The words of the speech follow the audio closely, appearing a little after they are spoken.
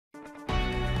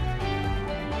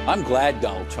I'm glad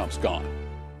Donald Trump's gone.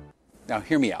 Now,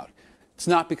 hear me out. It's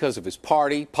not because of his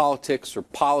party, politics, or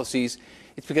policies.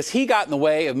 It's because he got in the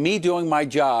way of me doing my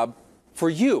job for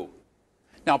you.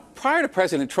 Now, prior to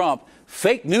President Trump,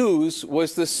 fake news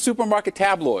was the supermarket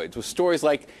tabloids with stories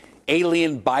like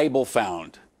alien Bible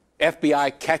found,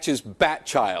 FBI catches Bat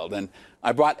Child, and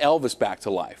I brought Elvis back to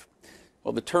life.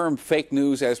 Well, the term fake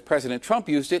news, as President Trump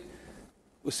used it,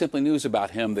 was simply news about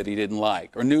him that he didn't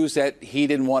like, or news that he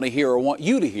didn't want to hear or want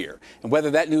you to hear. And whether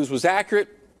that news was accurate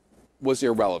was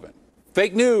irrelevant.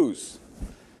 Fake news.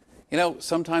 You know,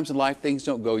 sometimes in life things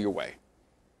don't go your way.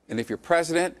 And if you're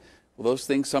president, well, those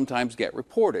things sometimes get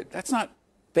reported. That's not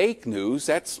fake news,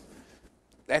 that's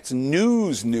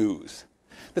news.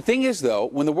 The thing is, though,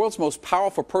 when the world's most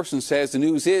powerful person says the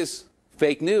news is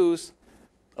fake news,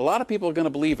 a lot of people are going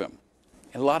to believe him.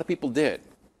 And a lot of people did.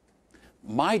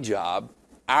 My job,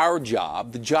 our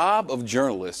job, the job of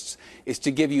journalists is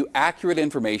to give you accurate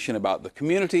information about the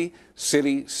community,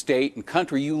 city, state, and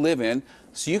country you live in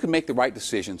so you can make the right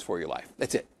decisions for your life.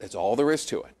 That's it. That's all there is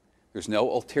to it. There's no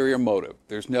ulterior motive.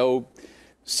 There's no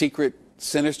secret,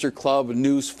 sinister club of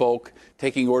news folk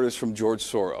taking orders from George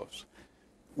Soros.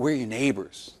 We're your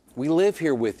neighbors. We live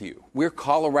here with you. We're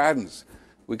Coloradans.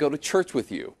 We go to church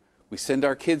with you. We send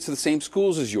our kids to the same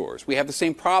schools as yours. We have the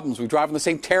same problems. We drive on the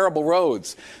same terrible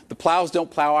roads. The plows don't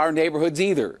plow our neighborhoods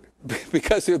either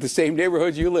because they're the same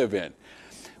neighborhoods you live in.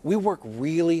 We work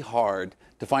really hard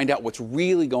to find out what's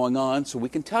really going on so we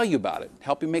can tell you about it,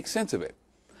 help you make sense of it.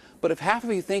 But if half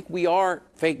of you think we are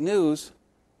fake news,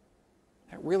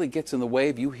 that really gets in the way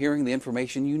of you hearing the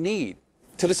information you need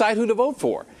to decide who to vote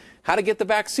for, how to get the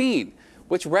vaccine,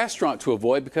 which restaurant to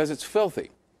avoid because it's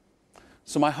filthy.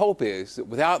 So my hope is that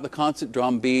without the constant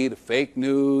drumbeat of fake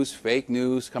news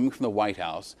coming from the White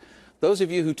House, those of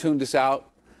you who tuned us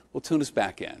out will tune us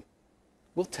back in.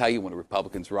 We'll tell you when a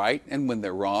Republican's right and when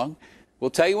they're wrong. We'll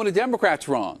tell you when a Democrat's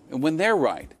wrong and when they're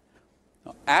right.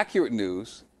 Now, accurate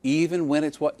news, even when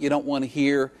it's what you don't want to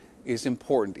hear, is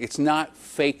important. It's not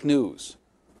fake news.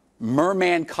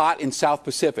 Merman caught in South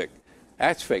Pacific,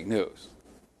 that's fake news.